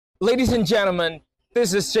Ladies and gentlemen,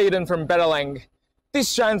 this is Jaden from Battlink.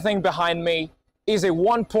 This giant thing behind me is a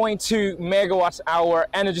 1.2 megawatt-hour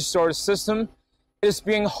energy storage system. It is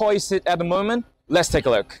being hoisted at the moment. Let's take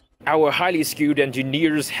a look. Our highly skilled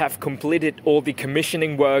engineers have completed all the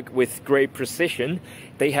commissioning work with great precision.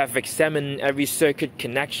 They have examined every circuit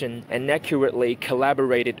connection and accurately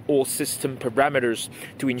calibrated all system parameters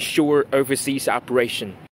to ensure overseas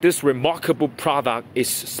operation. This remarkable product is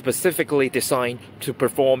specifically designed to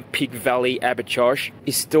perform peak valley arbitrage.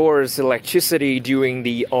 It stores electricity during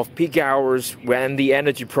the off-peak hours when the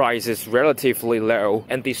energy price is relatively low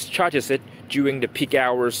and discharges it during the peak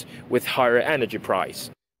hours with higher energy price.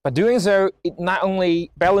 By doing so, it not only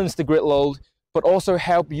balances the grid load, but also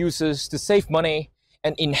helps users to save money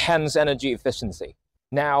and enhance energy efficiency.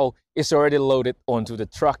 Now, it's already loaded onto the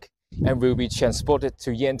truck and will be transported to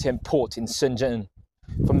Yantian port in Shenzhen.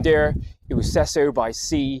 From there, it will set sail by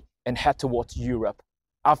sea and head towards Europe.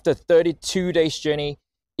 After a 32 days journey,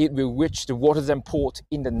 it will reach the Rotterdam port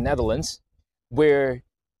in the Netherlands, where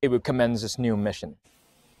it will commence its new mission.